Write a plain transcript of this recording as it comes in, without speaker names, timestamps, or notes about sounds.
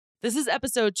This is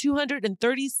episode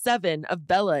 237 of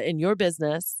Bella in Your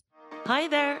Business. Hi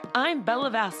there, I'm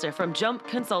Bella Vasta from Jump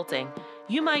Consulting.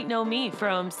 You might know me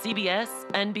from CBS,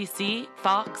 NBC,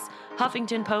 Fox,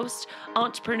 Huffington Post,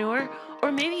 Entrepreneur,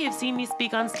 or maybe you've seen me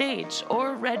speak on stage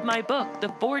or read my book, The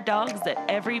 4 Dogs That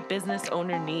Every Business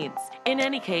Owner Needs. In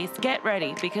any case, get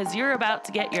ready because you're about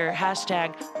to get your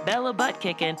hashtag Bella butt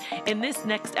kicking in this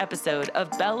next episode of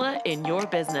Bella in Your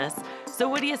Business. So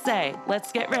what do you say?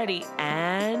 Let's get ready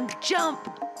and jump.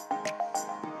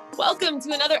 Welcome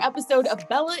to another episode of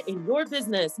Bella in Your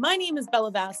Business. My name is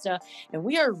Bella Vasta, and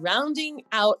we are rounding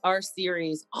out our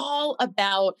series all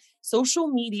about social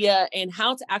media and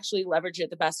how to actually leverage it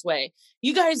the best way.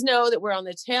 You guys know that we're on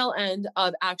the tail end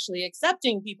of actually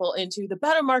accepting people into the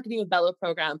Better Marketing with Bella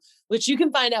program, which you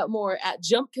can find out more at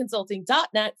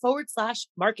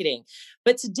jumpconsulting.net/marketing.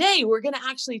 But today we're going to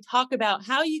actually talk about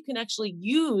how you can actually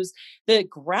use the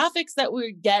graphics that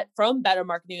we get from Better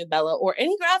Marketing with Bella or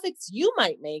any graphics you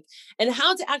might make and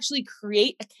how to actually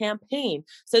create a campaign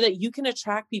so that you can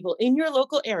attract people in your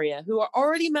local area who are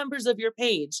already members of your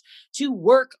page to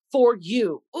work for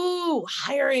you. Ooh,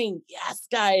 hiring. Yes,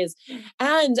 guys.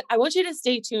 And I want you to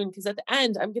stay tuned because at the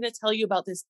end, I'm going to tell you about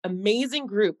this amazing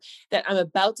group that I'm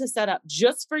about to set up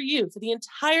just for you for the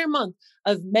entire month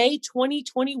of May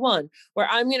 2021, where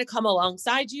I'm going to come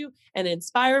alongside you and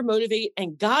inspire, motivate,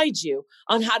 and guide you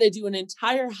on how to do an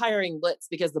entire hiring blitz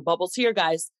because the bubble's here,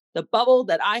 guys. The bubble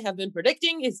that I have been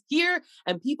predicting is here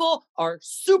and people are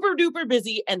super duper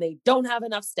busy and they don't have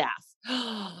enough staff.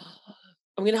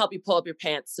 I'm going to help you pull up your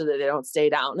pants so that they don't stay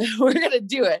down. We're going to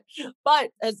do it.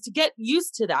 But as to get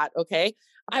used to that, okay,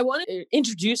 I want to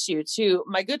introduce you to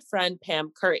my good friend,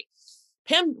 Pam Curry.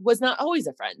 Pam was not always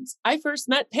a friend. I first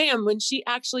met Pam when she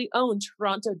actually owned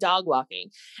Toronto Dog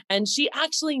Walking, and she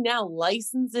actually now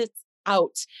licenses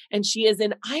out, and she is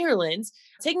in Ireland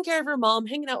taking care of her mom,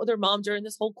 hanging out with her mom during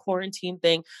this whole quarantine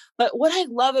thing. But what I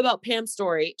love about Pam's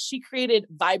story, she created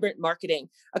Vibrant Marketing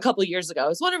a couple of years ago. It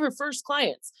was one of her first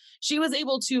clients. She was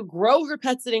able to grow her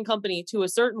pet sitting company to a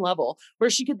certain level where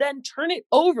she could then turn it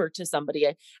over to somebody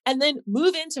and then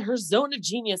move into her zone of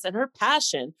genius and her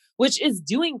passion, which is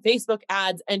doing Facebook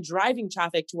ads and driving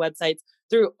traffic to websites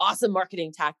through awesome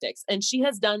marketing tactics. And she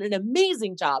has done an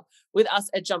amazing job with us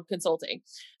at Jump Consulting.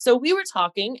 So we were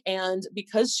talking, and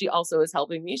because she also is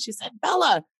helping me, she said,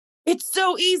 Bella, it's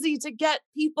so easy to get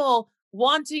people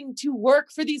wanting to work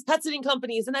for these pet sitting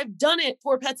companies. And I've done it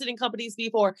for pet sitting companies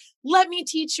before. Let me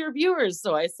teach your viewers.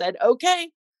 So I said,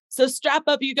 okay. So strap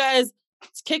up, you guys.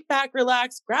 Kick back,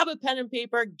 relax, grab a pen and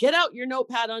paper, get out your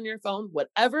notepad on your phone,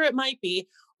 whatever it might be.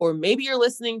 Or maybe you're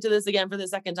listening to this again for the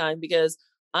second time because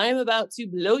I'm about to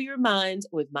blow your mind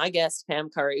with my guest, Pam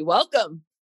Curry. Welcome.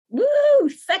 Woo!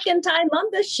 Second time on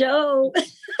the show.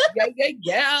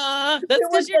 Yeah. That's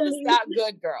because you're just that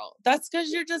good, girl. That's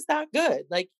because you're just that good.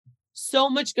 Like so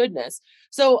much goodness.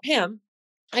 So Pam,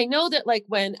 I know that like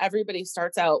when everybody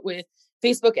starts out with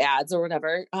Facebook ads or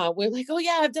whatever, we're like, oh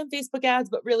yeah, I've done Facebook ads,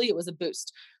 but really it was a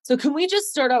boost. So can we just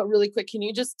start out really quick? Can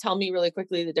you just tell me really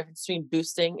quickly the difference between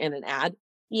boosting and an ad?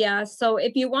 Yeah. So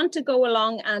if you want to go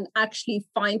along and actually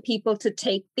find people to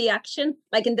take the action,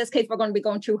 like in this case, we're going to be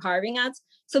going through hiring ads.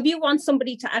 So if you want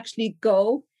somebody to actually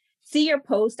go see your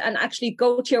post and actually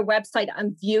go to your website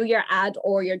and view your ad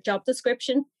or your job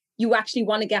description, you actually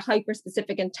want to get hyper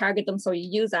specific and target them. So you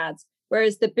use ads.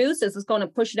 Whereas the boost is going to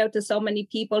push it out to so many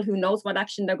people who knows what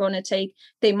action they're going to take.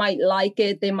 They might like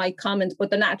it, they might comment, but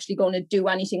they're not actually going to do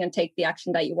anything and take the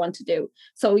action that you want to do.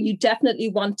 So you definitely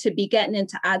want to be getting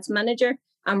into Ads Manager.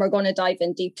 And we're going to dive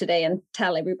in deep today and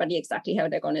tell everybody exactly how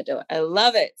they're going to do it. I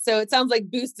love it. So it sounds like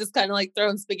boost is kind of like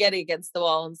throwing spaghetti against the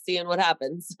wall and seeing what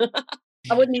happens.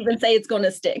 I wouldn't even say it's going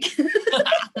to stick.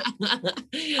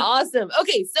 Awesome.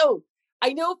 Okay. So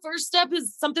I know first step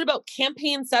is something about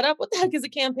campaign setup. What the heck is a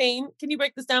campaign? Can you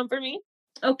break this down for me?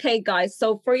 Okay, guys.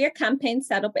 So for your campaign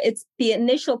setup, it's the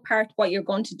initial part, what you're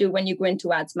going to do when you go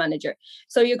into Ads Manager.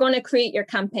 So you're going to create your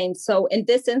campaign. So in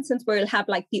this instance, we'll have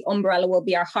like the umbrella will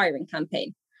be our hiring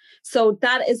campaign. So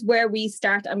that is where we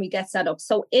start and we get set up.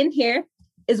 So in here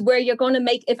is where you're going to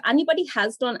make, if anybody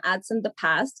has done ads in the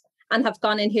past and have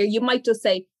gone in here, you might just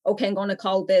say, okay, I'm going to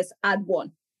call this ad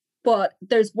 1. But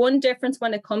there's one difference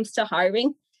when it comes to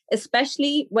hiring,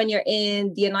 especially when you're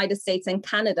in the United States and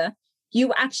Canada.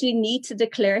 You actually need to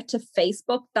declare to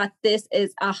Facebook that this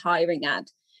is a hiring ad.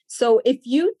 So if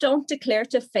you don't declare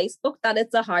to Facebook that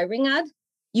it's a hiring ad,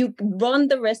 you run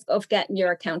the risk of getting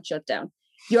your account shut down.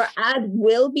 Your ad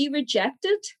will be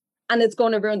rejected and it's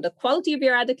going to ruin the quality of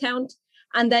your ad account.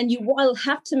 And then you will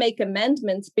have to make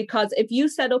amendments because if you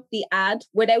set up the ad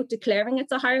without declaring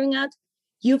it's a hiring ad,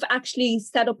 you've actually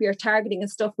set up your targeting and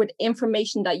stuff with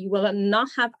information that you will not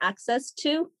have access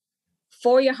to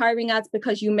for your hiring ads,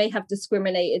 because you may have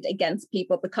discriminated against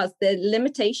people, because the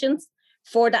limitations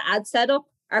for the ad setup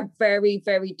are very,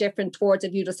 very different towards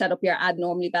if you just set up your ad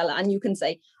normally, Bella, and you can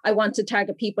say, I want to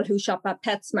target people who shop at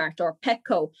PetSmart or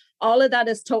Petco. All of that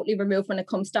is totally removed when it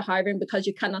comes to hiring, because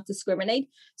you cannot discriminate.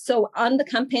 So on the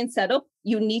campaign setup,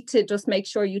 you need to just make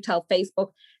sure you tell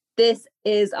Facebook, this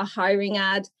is a hiring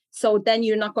ad. So then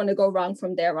you're not going to go wrong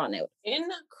from there on out.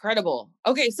 Incredible.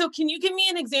 Okay. So can you give me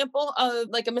an example of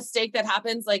like a mistake that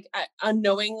happens, like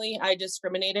unknowingly I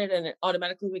discriminated and it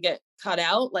automatically would get cut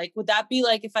out? Like, would that be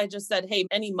like if I just said, hey,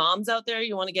 any moms out there,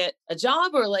 you want to get a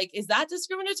job? Or like, is that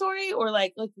discriminatory? Or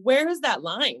like where is that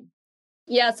line?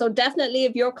 Yeah. So definitely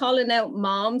if you're calling out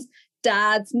moms,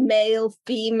 dads, male,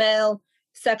 female,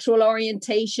 sexual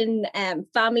orientation,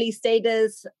 family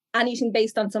status, anything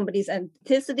based on somebody's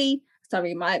ethnicity.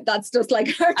 Sorry, that's just like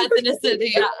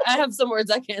ethnicity. Yeah, I have some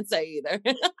words I can't say either.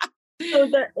 So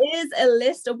there is a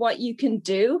list of what you can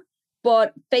do,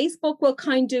 but Facebook will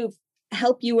kind of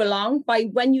help you along by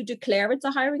when you declare it's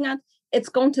a hiring ad, it's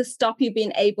going to stop you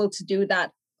being able to do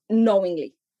that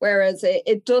knowingly. Whereas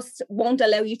it just won't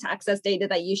allow you to access data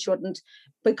that you shouldn't,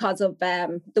 because of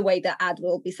the way the ad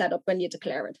will be set up when you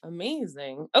declare it.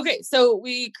 Amazing. Okay, so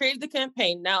we created the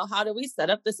campaign. Now, how do we set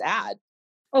up this ad?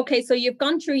 Okay, so you've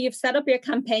gone through, you've set up your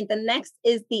campaign. The next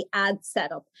is the ad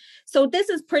setup. So this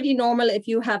is pretty normal if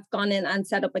you have gone in and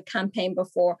set up a campaign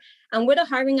before. And with a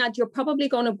hiring ad, you're probably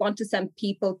going to want to send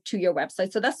people to your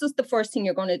website. So that's just the first thing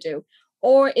you're going to do.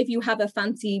 Or if you have a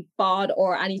fancy bot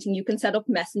or anything, you can set up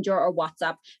Messenger or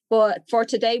WhatsApp. But for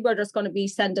today, we're just going to be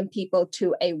sending people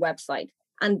to a website.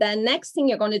 And then next thing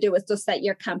you're going to do is just set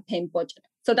your campaign budget.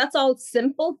 So that's all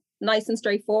simple, nice and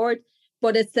straightforward.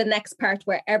 But it's the next part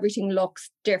where everything looks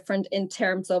different in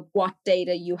terms of what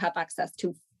data you have access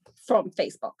to from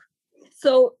Facebook.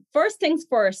 So first things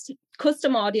first,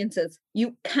 custom audiences.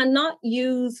 You cannot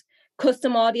use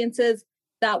custom audiences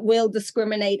that will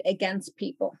discriminate against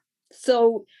people.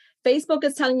 So Facebook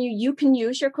is telling you you can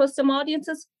use your custom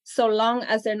audiences so long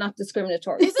as they're not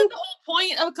discriminatory. Isn't the whole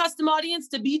point of a custom audience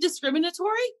to be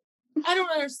discriminatory? I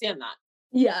don't understand that.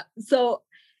 Yeah. So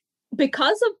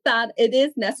because of that, it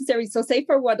is necessary. So say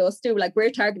for what us do, like we're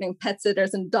targeting pet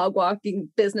sitters and dog walking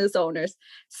business owners.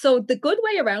 So the good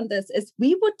way around this is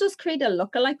we would just create a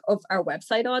lookalike of our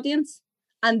website audience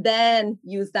and then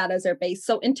use that as our base.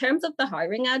 So in terms of the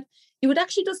hiring ad, you would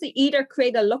actually just either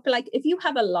create a lookalike. If you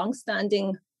have a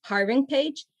long-standing hiring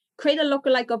page, create a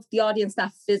lookalike of the audience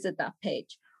that visit that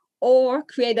page, or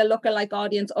create a lookalike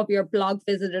audience of your blog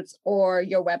visitors or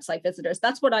your website visitors.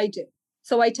 That's what I do.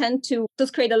 So I tend to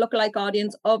just create a lookalike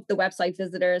audience of the website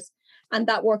visitors, and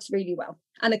that works really well.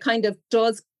 And it kind of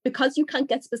does, because you can't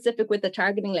get specific with the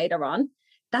targeting later on,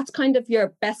 that's kind of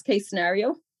your best case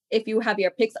scenario if you have your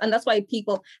pixel. And that's why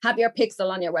people have your pixel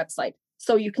on your website.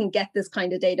 So you can get this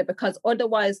kind of data, because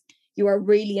otherwise you are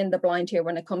really in the blind here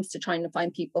when it comes to trying to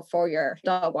find people for your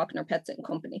dog walking or pet sitting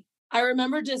company. I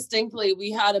remember distinctly, we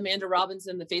had Amanda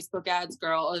Robinson, the Facebook ads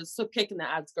girl, so kicking the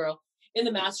ads girl, in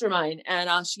the mastermind. And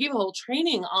she gave a whole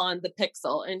training on the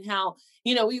pixel and how,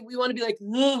 we want to be like,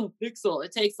 oh, pixel.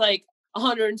 It takes like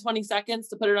 120 seconds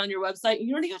to put it on your website.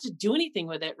 You don't even have to do anything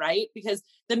with it, right? Because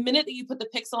the minute that you put the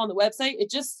pixel on the website,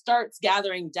 it just starts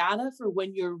gathering data for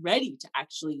when you're ready to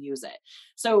actually use it.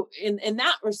 So in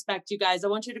that respect, you guys, I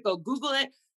want you to go Google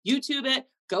it, YouTube it,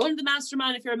 go into the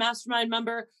mastermind if you're a mastermind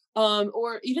member,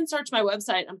 or even search my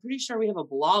website. I'm pretty sure we have a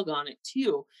blog on it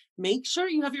too. Make sure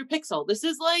you have your pixel. This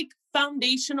is like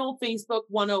foundational Facebook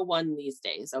 101 these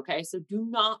days. Okay. So do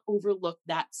not overlook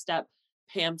that step.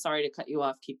 Pam, sorry to cut you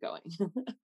off. Keep going.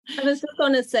 I was just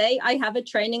going to say, I have a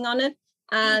training on it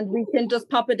and we can just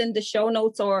pop it in the show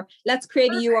notes, or let's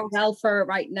create a URL for it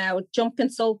right now,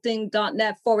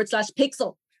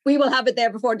 jumpconsulting.net/pixel. We will have it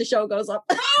there before the show goes up.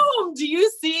 Oh, do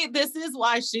you see? This is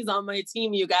why she's on my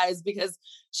team, you guys, because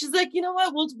she's like, you know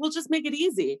what? We'll just make it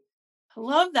easy. I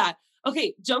love that.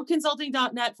 Okay,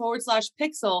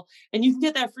 jumpconsulting.net/pixel, and you can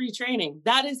get that free training.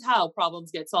 That is how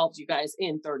problems get solved, you guys,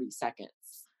 in 30 seconds.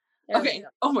 Okay.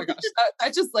 Oh my gosh.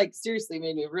 That just seriously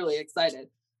made me really excited.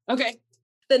 Okay.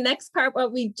 The next part,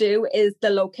 what we do is the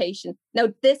location. Now,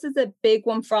 this is a big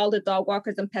one for all the dog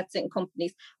walkers and pet sitting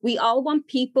companies. We all want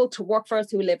people to work for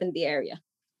us who live in the area.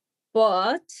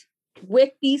 But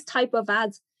with these type of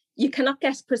ads, you cannot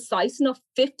get precise enough.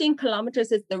 15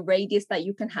 kilometers is the radius that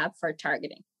you can have for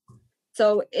targeting.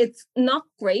 So it's not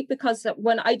great, because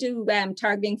when I do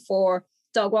targeting for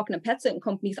dog walking and pet sitting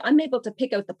companies, I'm able to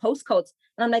pick out the postcodes.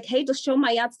 And I'm like, hey, just show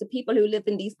my ads to people who live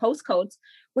in these postcodes.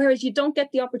 Whereas you don't get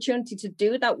the opportunity to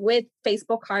do that with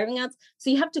Facebook hiring ads. So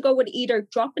you have to go with either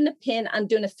dropping a pin and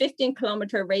doing a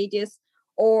 15-kilometer radius,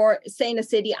 or saying a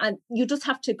city, and you just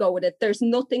have to go with it. There's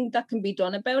nothing that can be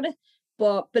done about it.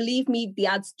 But believe me, the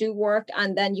ads do work.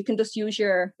 And then you can just use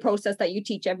your process that you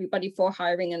teach everybody for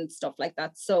hiring and stuff like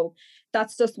that. So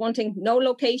that's just one thing. No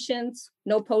locations,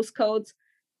 no postcodes.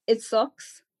 It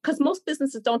sucks because most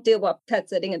businesses don't deal with pet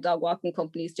sitting and dog walking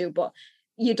companies do, but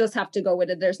you just have to go with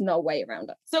it. There's no way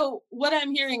around it. So what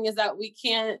I'm hearing is that we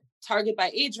can't target by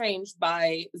age range,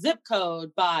 by zip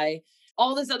code, by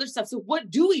all this other stuff. So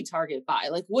what do we target by?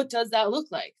 Like, what does that look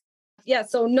like? Yeah,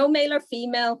 so no male or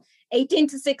female, 18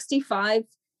 to 65.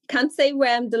 Can't say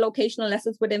when the location unless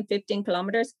it's within 15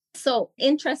 kilometers. So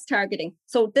interest targeting.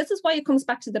 So this is why it comes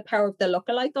back to the power of the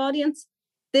lookalike audience.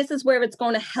 This is where it's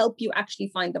going to help you actually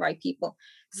find the right people.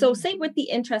 So say with the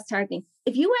interest targeting,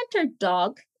 if you enter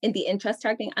dog in the interest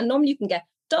targeting, and normally you can get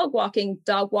dog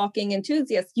walking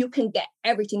enthusiasts, you can get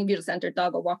everything if you just enter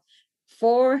dog or walk.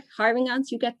 For hiring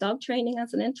ads, you get dog training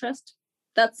as an interest.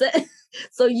 That's it.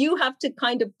 So you have to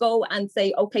kind of go and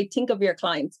say, okay, think of your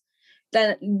clients.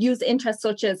 Then use interests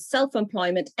such as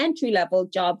self-employment, entry-level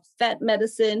job, vet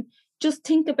medicine. Just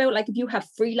think about, like, if you have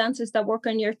freelancers that work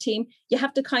on your team, you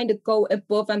have to kind of go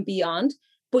above and beyond.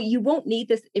 But you won't need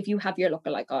this if you have your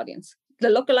lookalike audience. The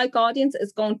lookalike audience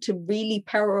is going to really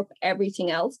power up everything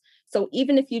else. So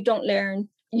even if you don't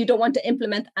want to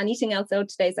implement anything else out of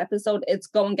today's episode, it's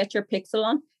go and get your pixel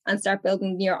on and start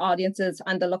building your audiences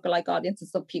and the lookalike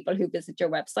audiences of people who visit your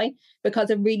website, because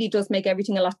it really does make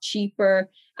everything a lot cheaper,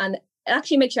 and it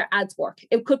actually makes your ads work.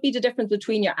 It could be the difference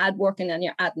between your ad working and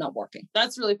your ad not working.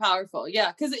 That's really powerful.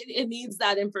 Yeah, because it needs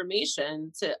that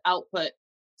information to output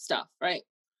stuff, right?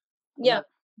 Yeah,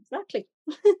 exactly.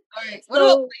 All right. What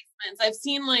about placements? I've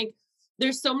seen, like,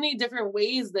 there's so many different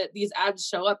ways that these ads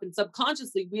show up, and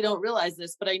subconsciously we don't realize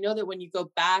this, but I know that when you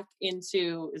go back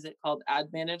into, is it called Ad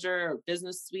Manager or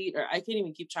Business Suite, or I can't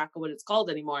even keep track of what it's called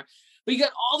anymore, but you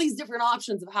got all these different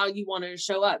options of how you want it to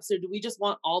show up. So do we just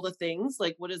want all the things?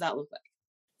 Like, what does that look like?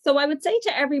 So I would say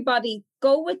to everybody,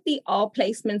 go with the all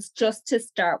placements just to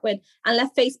start with, and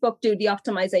let Facebook do the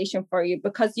optimization for you,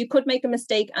 because you could make a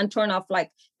mistake and turn off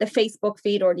like the Facebook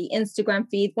feed or the Instagram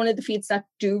feed, one of the feeds that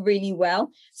do really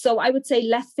well. So I would say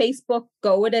let Facebook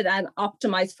go with it and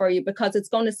optimize for you, because it's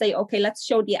going to say, okay, let's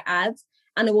show the ads,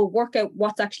 and it will work out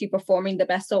what's actually performing the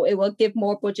best. So it will give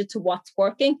more budget to what's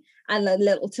working and a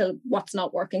little to what's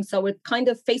not working. So it's kind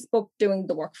of Facebook doing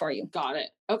the work for you. Got it.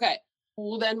 Okay.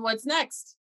 Well, then what's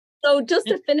next? So just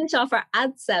to finish off our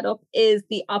ad setup is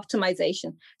the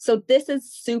optimization. So this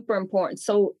is super important.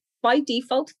 So by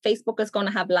default, Facebook is going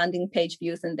to have landing page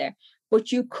views in there,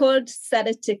 but you could set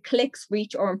it to clicks,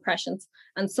 reach, or impressions.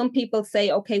 And some people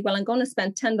say, okay, well, I'm going to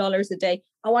spend $10 a day.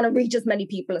 I want to reach as many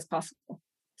people as possible.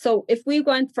 So if we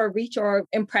went for reach or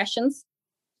impressions,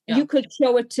 you could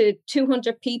show it to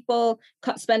 200 people,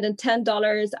 spending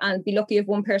 $10, and be lucky if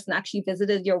one person actually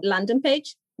visited your landing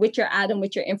page with your ad and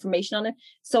with your information on it.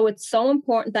 So it's so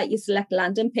important that you select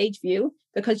landing page view,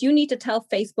 because you need to tell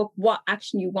Facebook what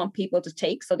action you want people to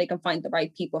take so they can find the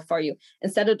right people for you,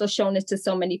 instead of just showing it to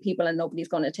so many people and nobody's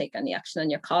going to take any action,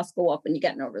 and your costs go up and you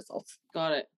get no results.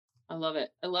 Got it. I love it.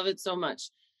 I love it so much.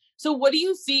 So what do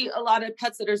you see a lot of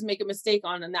pet sitters make a mistake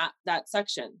on in that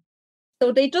section?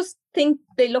 So they just think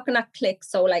they're looking at clicks.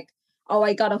 So like, oh,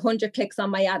 I got 100 clicks on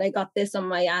my ad. I got this on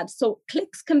my ad. So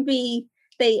clicks can be,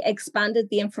 they expanded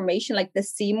the information, like the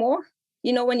see more.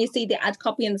 You know, when you see the ad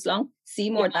copy and it's long, see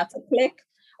more, that's a click.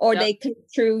 Or they click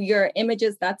through your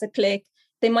images, that's a click.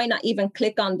 They might not even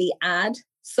click on the ad.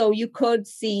 So you could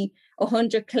see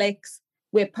 100 clicks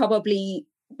with probably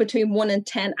between 1 and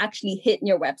 10 actually hitting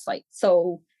your website.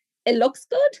 So it looks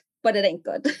good, but it ain't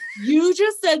good. You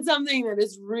just said something that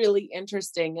is really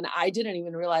interesting, and I didn't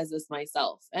even realize this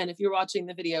myself. And if you're watching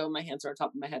the video, my hands are on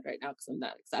top of my head right now because I'm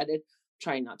that excited,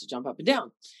 trying not to jump up and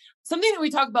down. Something that we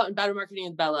talk about in Better Marketing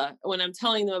with Bella, when I'm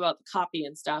telling them about the copy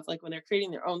and stuff, like when they're creating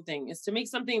their own thing, is to make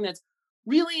something that's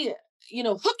really,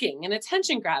 hooking and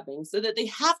attention grabbing so that they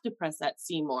have to press that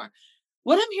see more.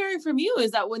 What I'm hearing from you is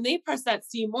that when they press that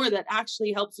see more, that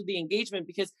actually helps with the engagement,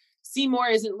 because see more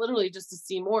isn't literally just to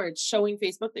see more. It's showing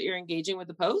Facebook that you're engaging with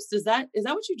the post. Is that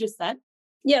what you just said?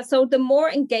 Yeah. So the more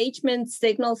engagement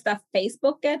signals that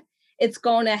Facebook get, it's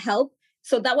going to help.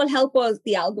 So that will help us,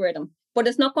 the algorithm, but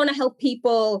it's not going to help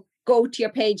people go to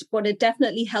your page, but it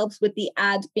definitely helps with the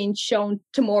ad being shown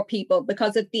to more people,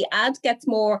 because if the ad gets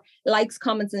more likes,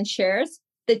 comments, and shares,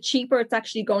 the cheaper it's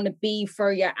actually going to be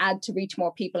for your ad to reach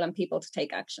more people and people to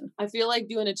take action. I feel like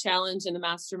doing a challenge in the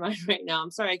mastermind right now.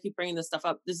 I'm sorry I keep bringing this stuff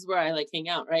up. This is where I like hang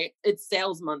out, right? It's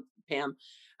sales month, Pam.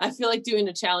 I feel like doing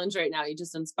a challenge right now. You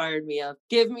just inspired me of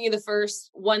give me the first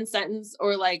one sentence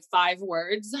or like 5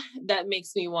 words that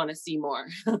makes me want to see more.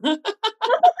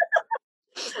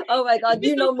 Oh my God.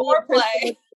 You know, me and Kristen foreplay.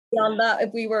 would be on that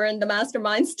if we were in the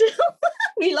mastermind still.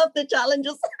 We love the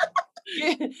challenges.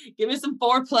 Give me some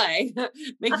foreplay.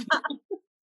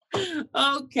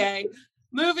 Okay.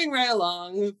 Moving right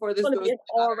along before this It's going to goes be an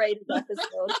R-rated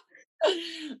episode.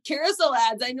 carousel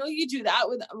ads. I know you do that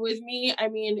with me. I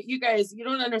mean, you guys, you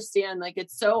don't understand. Like,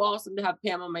 it's so awesome to have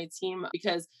Pam on my team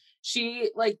because she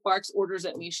like barks orders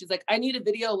at me. She's like, I need a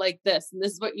video like this, and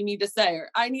this is what you need to say, or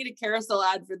I need a carousel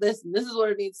ad for this, and this is what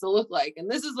it needs to look like, and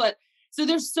this is what. So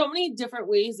there's so many different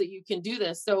ways that you can do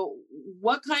this. So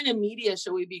what kind of media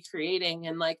should we be creating,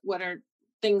 and like what are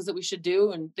things that we should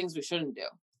do and things we shouldn't do?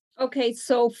 Okay,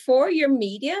 so for your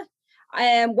media,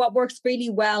 what works really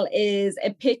well is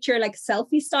a picture like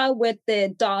selfie style with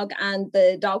the dog and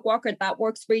the dog walker. That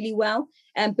works really well.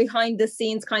 And behind the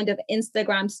scenes, kind of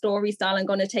Instagram story style. I'm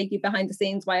going to take you behind the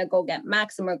scenes while I go get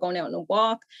Max and we're going out on a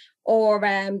walk. Or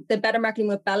the Better Marketing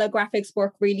with Bella graphics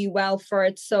work really well for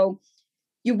it. So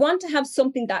you want to have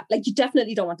something that, like, you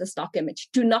definitely don't want a stock image.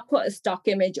 Do not put a stock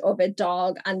image of a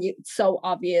dog and it's so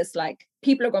obvious. Like,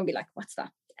 people are going to be like, what's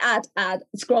that? Ad,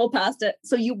 scroll past it.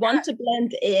 So you want to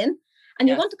blend in. And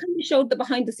you want to kind of show the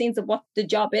behind the scenes of what the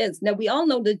job is. Now, we all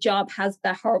know the job has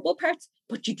the horrible parts,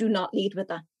 but you do not lead with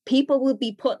that. People will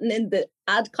be putting in the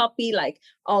ad copy, like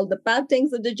all the bad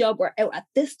things of the job were out at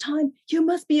this time. You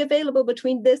must be available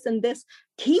between this and this.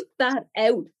 Keep that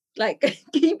out. Like,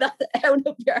 keep that out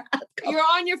of your ad copy. You're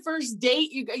on your first date.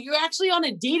 You're actually on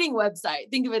a dating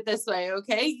website. Think of it this way,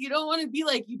 okay? You don't want to be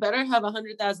like, you better have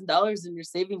 $100,000 in your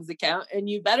savings account and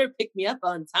you better pick me up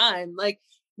on time. Like,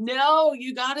 no,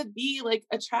 you got to be like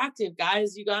attractive,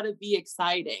 guys. You got to be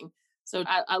exciting. So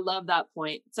I love that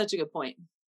point. Such a good point.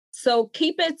 So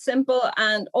keep it simple.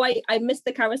 And I missed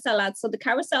the carousel ad. So the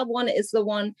carousel one is the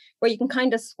one where you can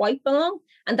kind of swipe along.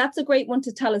 And that's a great one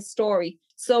to tell a story.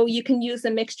 So you can use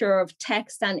a mixture of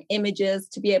text and images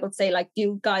to be able to say, like,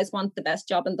 you guys want the best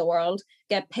job in the world,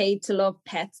 get paid to love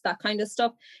pets, that kind of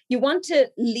stuff. You want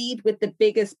to lead with the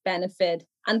biggest benefit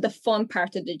and the fun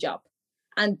part of the job.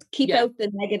 And keep out the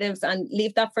negatives and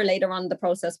leave that for later on in the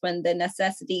process when the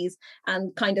necessities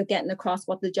and kind of getting across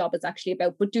what the job is actually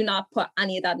about. But do not put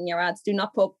any of that in your ads. Do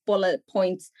not put bullet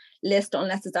points list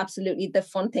unless it's absolutely the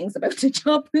fun things about the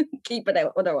job. Keep it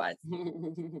out otherwise.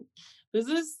 This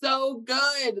is so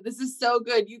good. This is so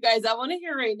good. You guys, I want to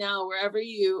hear right now, wherever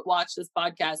you watch this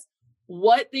podcast,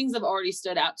 what things have already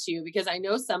stood out to you? Because I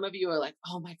know some of you are like,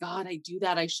 oh my God, I do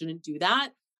that. I shouldn't do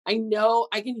that. I know,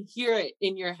 I can hear it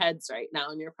in your heads right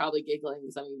now, and you're probably giggling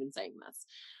because I'm even saying this.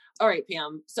 All right,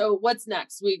 Pam. So what's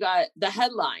next? We got the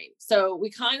headline. So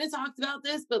we kind of talked about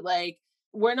this, but like,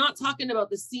 we're not talking about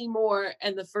the see more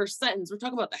and the first sentence. We're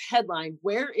talking about the headline.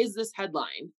 Where is this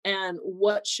headline and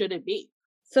what should it be?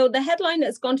 So the headline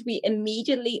is going to be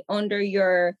immediately under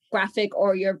your graphic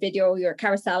or your video, your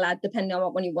carousel ad, depending on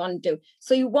what one you want to do.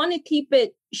 So you want to keep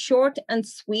it short and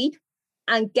sweet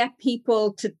and get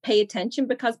people to pay attention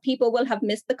because people will have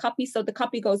missed the copy. So the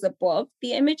copy goes above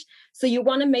the image. So you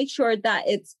want to make sure that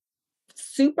it's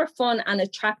super fun and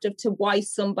attractive to why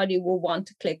somebody will want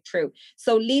to click through.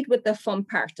 So lead with the fun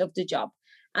part of the job.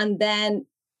 And then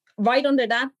right under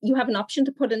that, you have an option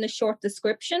to put in a short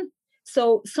description.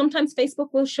 So sometimes Facebook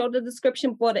will show the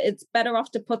description, but it's better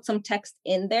off to put some text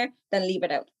in there than leave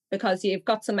it out because you've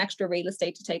got some extra real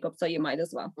estate to take up. So you might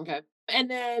as well. Okay. And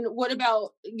then what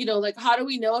about, like, how do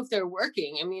we know if they're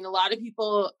working? I mean, a lot of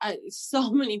people,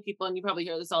 so many people, and you probably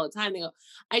hear this all the time, they go,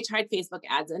 I tried Facebook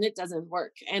ads and it doesn't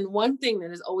work. And one thing that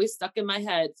has always stuck in my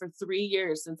head for 3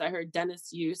 years since I heard Dennis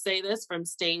Yu say this from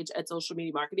stage at Social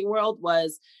Media Marketing World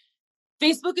was,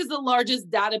 Facebook is the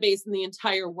largest database in the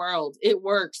entire world. It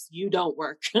works. You don't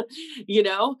work,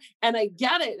 and I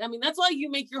get it. I mean, that's why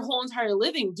you make your whole entire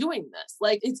living doing this.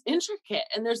 Like, it's intricate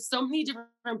and there's so many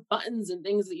different buttons and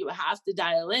things that you have to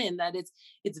dial in that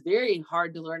it's very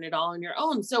hard to learn it all on your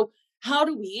own. So how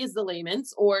do we, as the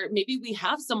layman's, or maybe we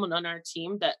have someone on our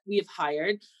team that we have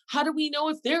hired, how do we know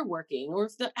if they're working or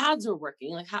if the ads are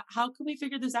working? Like, how can we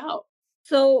figure this out?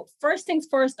 So first things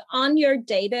first, on your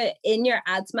data in your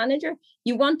ads manager,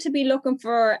 you want to be looking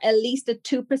for at least a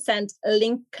 2%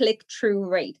 link click-through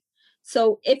rate.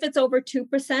 So if it's over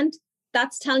 2%,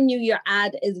 that's telling you your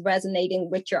ad is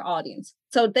resonating with your audience.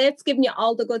 So that's giving you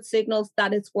all the good signals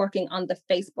that it's working on the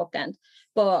Facebook end.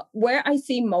 But where I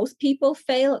see most people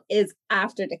fail is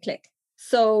after the click.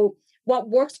 So what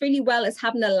works really well is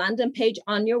having a landing page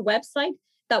on your website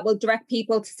that will direct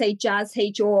people to say Jazz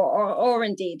HR or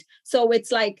Indeed. So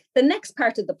it's like the next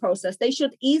part of the process. They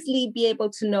should easily be able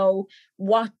to know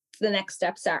what the next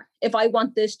steps are. If I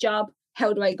want this job,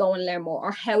 how do I go and learn more?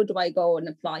 Or how do I go and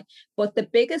apply? But the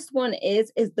biggest one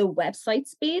is the website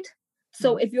speed.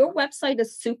 So if your website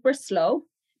is super slow,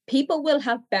 people will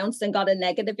have bounced and got a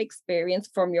negative experience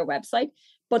from your website.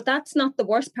 But that's not the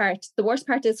worst part. The worst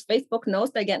part is Facebook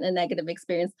knows they're getting a negative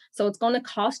experience. So it's going to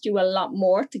cost you a lot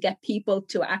more to get people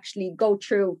to actually go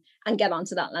through and get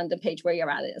onto that landing page where your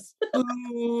ad is.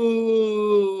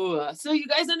 Ooh. So you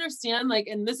guys understand, like,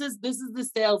 and this is the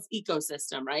sales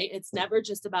ecosystem, right? It's never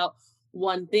just about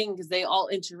one thing because they all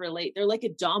interrelate. They're like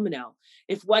a domino.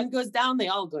 If one goes down, they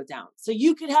all go down. So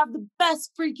you could have the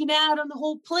best freaking ad on the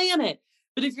whole planet.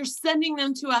 But if you're sending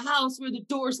them to a house where the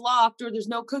door's locked or there's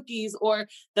no cookies or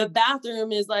the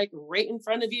bathroom is like right in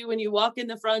front of you when you walk in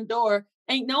the front door,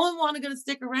 ain't no one want to go to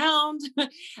stick around.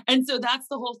 And so that's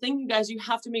the whole thing, you guys. You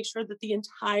have to make sure that the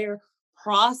entire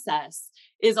process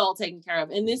is all taken care of.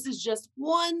 And this is just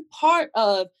one part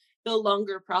of the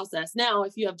longer process. Now,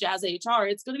 if you have Jazz HR,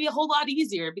 it's going to be a whole lot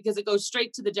easier because it goes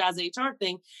straight to the Jazz HR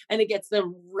thing and it gets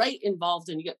them right involved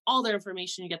and you get all their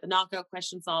information, you get the knockout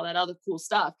questions, all that other cool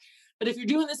stuff. But if you're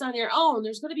doing this on your own,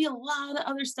 there's going to be a lot of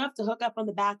other stuff to hook up on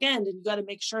the back end and you got to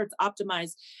make sure it's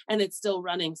optimized and it's still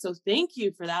running. So thank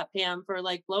you for that, Pam, for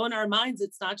like blowing our minds.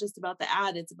 It's not just about the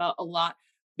ad, it's about a lot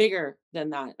bigger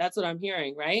than that. That's what I'm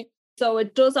hearing, right? So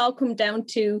it does all come down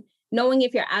to knowing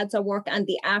if your ads are work and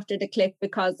the after the click,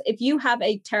 because if you have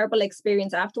a terrible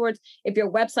experience afterwards, if your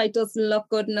website doesn't look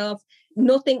good enough,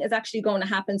 nothing is actually going to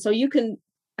happen. So you can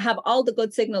have all the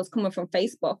good signals coming from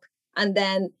Facebook and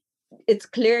then it's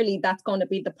clearly that's going to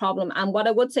be the problem. And what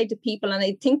I would say to people, and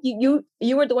I think you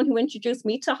were the one who introduced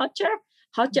me to Hotjar.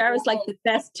 Hotjar is like the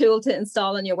best tool to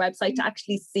install on your website to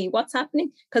actually see what's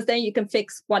happening, because then you can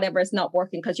fix whatever is not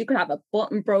working, because you could have a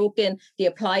button broken, the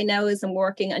apply now isn't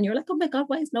working, and you're like, oh my God,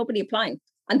 why is nobody applying?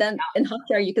 And then in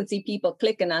Hotjar, you can see people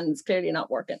clicking and it's clearly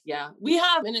not working. Yeah, we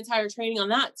have an entire training on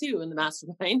that too in the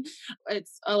mastermind.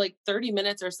 It's like 30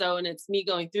 minutes or so, and it's me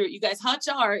going through it. You guys,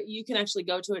 Hotjar, you can actually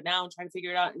go to it now and try to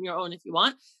figure it out on your own if you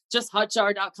want. Just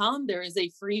hotjar.com. There is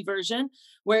a free version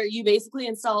where you basically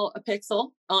install a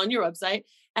pixel on your website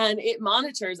and it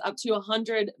monitors up to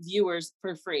 100 viewers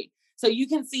for free. So you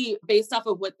can see based off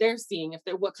of what they're seeing, if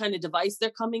they're what kind of device they're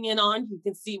coming in on, you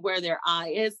can see where their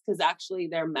eye is, because actually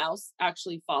their mouse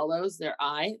actually follows their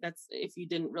eye. That's, if you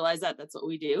didn't realize that, that's what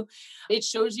we do. It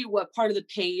shows you what part of the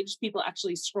page people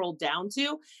actually scroll down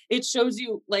to. It shows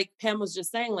you, like Pam was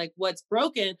just saying, like what's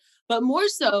broken, but more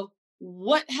so,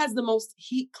 what has the most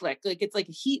heat click? Like it's like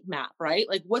a heat map, right?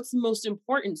 Like what's the most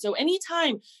important? So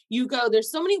anytime you go,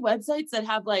 there's so many websites that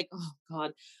have like, oh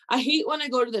God, I hate when I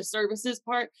go to the services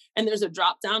part and there's a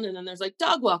drop down and then there's like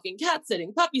dog walking, cat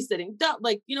sitting, puppy sitting,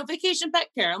 like, vacation pet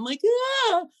care. I'm like,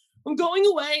 I'm going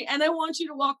away and I want you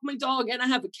to walk my dog and I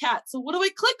have a cat. So what do I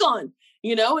click on?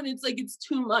 And it's like, it's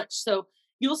too much. So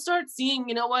you'll start seeing,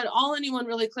 what all anyone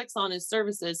really clicks on is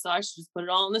services. So I should just put it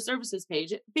all on the services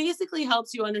page. It basically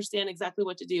helps you understand exactly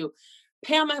what to do.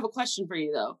 Pam, I have a question for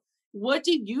you though. What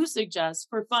do you suggest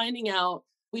for finding out?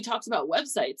 We talked about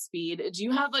website speed. Do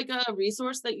you have like a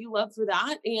resource that you love for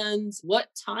that? And what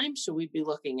time should we be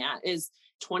looking at? Is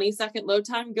 20-second load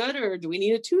time good, or do we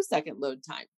need a 2-second load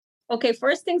time? Okay,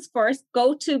 first things first,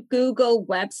 go to Google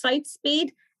website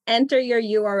speed, enter your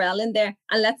URL in there,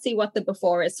 and let's see what the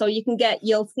before is. So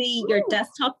you'll see your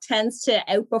desktop tends to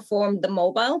outperform the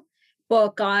mobile.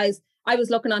 But guys, I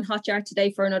was looking on Hotjar today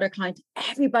for another client.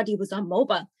 Everybody was on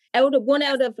mobile. One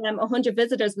out of 100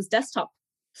 visitors was desktop.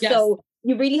 Yes. So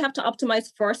you really have to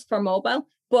optimize first for mobile.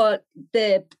 But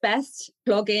the best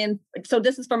plugin, so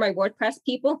this is for my WordPress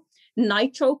people,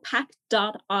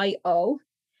 nitropack.io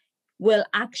will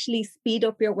actually speed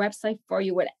up your website for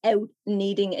you without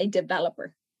needing a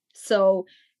developer. So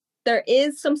there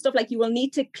is some stuff like you will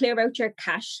need to clear out your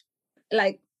cache,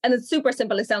 and it's super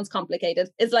simple. It sounds complicated.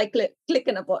 It's like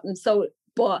clicking a button.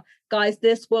 But guys,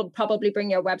 this will probably bring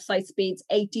your website speeds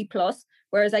 80 plus,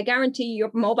 whereas I guarantee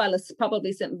your mobile is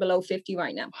probably sitting below 50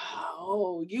 right now.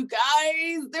 Wow, you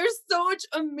guys, there's so much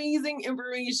amazing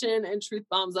information and truth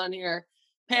bombs on here.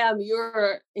 Pam,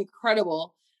 you're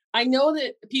incredible. I know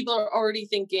that people are already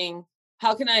thinking,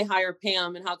 how can I hire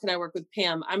Pam and how can I work with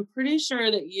Pam? I'm pretty sure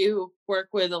that you work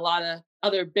with a lot of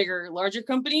other bigger, larger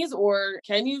companies, or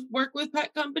can you work with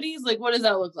pet companies? Like, what does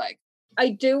that look like? I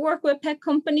do work with pet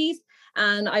companies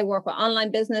and I work with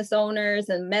online business owners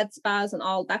and med spas and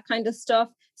all that kind of stuff.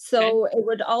 So It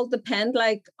would all depend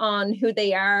on who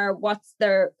they are, what's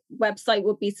their website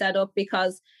would be set up,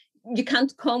 because you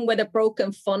can't come with a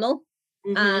broken funnel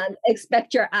and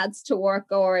expect your ads to work,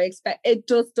 or expect it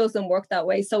just doesn't work that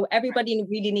way. So everybody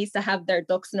really needs to have their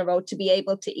ducks in a row to be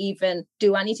able to even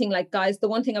do anything. Like, guys, the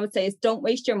one thing I would say is don't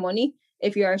waste your money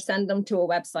if you're sending them to a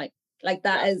website. Like,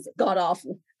 that is god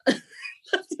awful.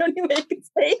 That's the only way I can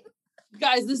say.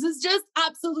 Guys, this is just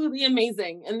absolutely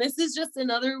amazing. And this is just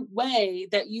another way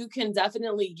that you can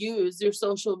definitely use your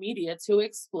social media to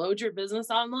explode your business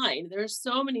online. There's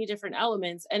so many different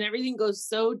elements, and everything goes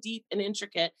so deep and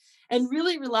intricate and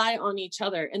really rely on each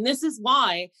other. And this is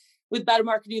why with Better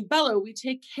Marketing with Bella, we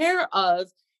take care of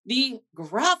the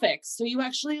graphics so you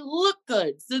actually look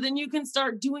good. So then you can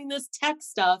start doing this tech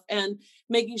stuff and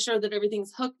making sure that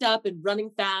everything's hooked up and running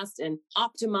fast and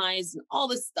optimized and all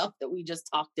this stuff that we just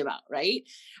talked about, right?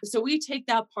 So we take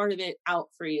that part of it out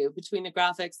for you between the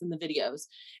graphics and the videos.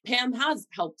 Pam has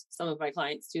helped some of my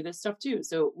clients do this stuff too.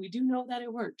 So we do know that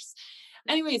it works.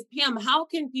 Anyways, Pam, how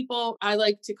can people, I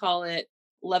like to call it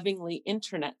lovingly,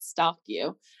 internet stalk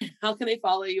you? How can they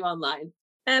follow you online?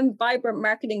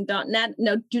 Vibrantmarketing.net.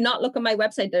 No, do not look at my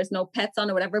website. There's no pets on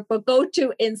or whatever, but go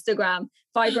to Instagram,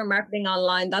 Vibrant Marketing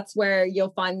Online. That's where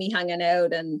you'll find me hanging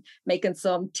out and making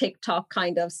some TikTok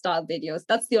kind of style videos.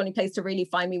 That's the only place to really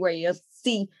find me, where you'll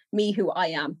see me, who I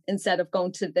am, instead of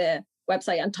going to the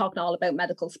website and talking all about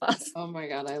medical spas. Oh my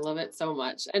God, I love it so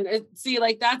much. And see,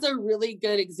 like, that's a really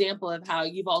good example of how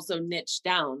you've also niched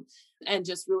down and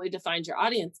just really defined your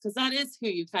audience, because that is who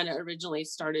you kind of originally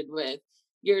started with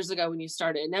years ago when you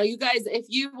started. Now, you guys, if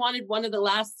you wanted one of the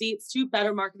last seats to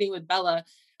Better Marketing with Bella,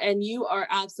 and you are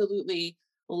absolutely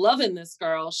loving this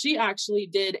girl, she actually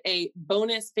did a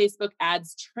bonus Facebook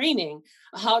ads training,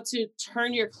 how to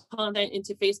turn your content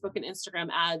into Facebook and Instagram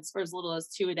ads for as little as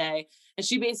 2 a day. And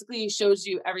she basically shows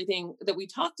you everything that we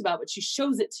talked about, but she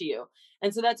shows it to you.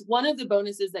 And so that's one of the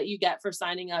bonuses that you get for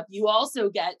signing up. You also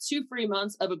get 2 free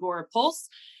months of Agorapulse.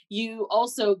 You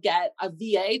also get a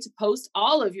VA to post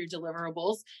all of your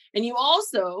deliverables. And you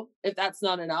also, if that's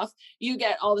not enough, you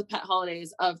get all the pet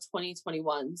holidays of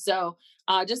 2021. So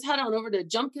just head on over to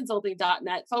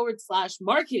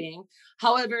jumpconsulting.net/marketing.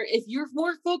 However, if you're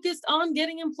more focused on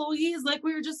getting employees like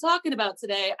we were just talking about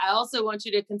today, I also want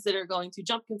you to consider going to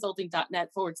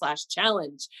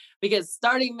jumpconsulting.net/challenge, because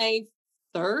starting May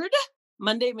 3rd,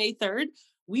 Monday, May 3rd,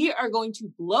 we are going to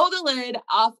blow the lid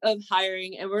off of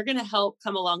hiring, and we're going to help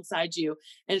come alongside you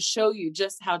and show you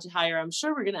just how to hire. I'm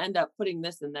sure we're going to end up putting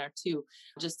this in there too,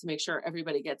 just to make sure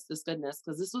everybody gets this goodness,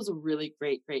 because this was a really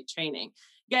great training.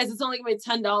 Guys, it's only going to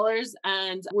be $10,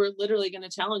 and we're literally going to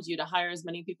challenge you to hire as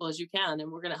many people as you can.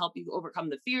 And we're going to help you overcome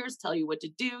the fears, tell you what to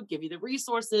do, give you the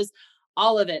resources,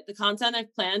 all of it. The content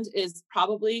I've planned is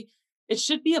probably, it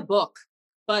should be a book,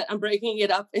 but I'm breaking it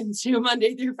up into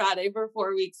Monday through Friday for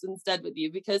 4 weeks instead with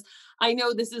you, because I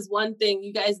know this is one thing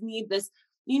you guys need.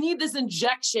 You need this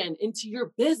injection into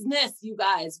your business, you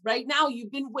guys. Right now,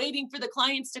 you've been waiting for the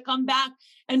clients to come back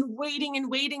and waiting.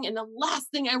 And the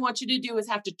last thing I want you to do is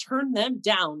have to turn them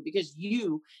down because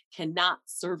you cannot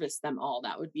service them all.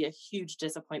 That would be a huge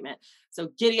disappointment. So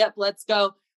giddy up, let's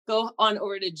go. Go on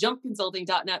over to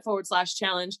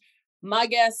jumpconsulting.net/challenge. My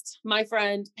guest, my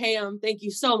friend, Pam, thank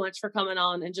you so much for coming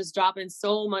on and just dropping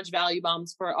so much value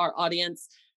bombs for our audience.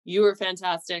 You were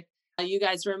fantastic. You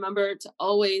guys remember to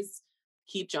always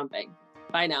keep jumping.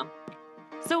 Bye now.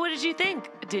 So what did you think?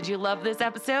 Did you love this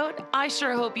episode? I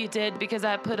sure hope you did, because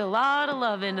I put a lot of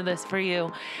love into this for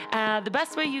you. The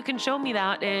best way you can show me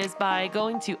that is by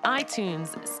going to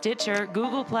iTunes, Stitcher,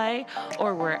 Google Play,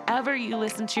 or wherever you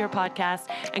listen to your podcast,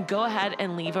 and go ahead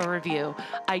and leave a review.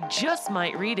 I just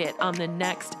might read it on the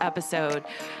next episode.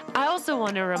 I also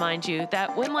want to remind you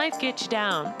that when life gets you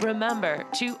down, remember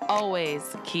to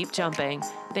always keep jumping.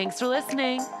 Thanks for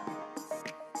listening.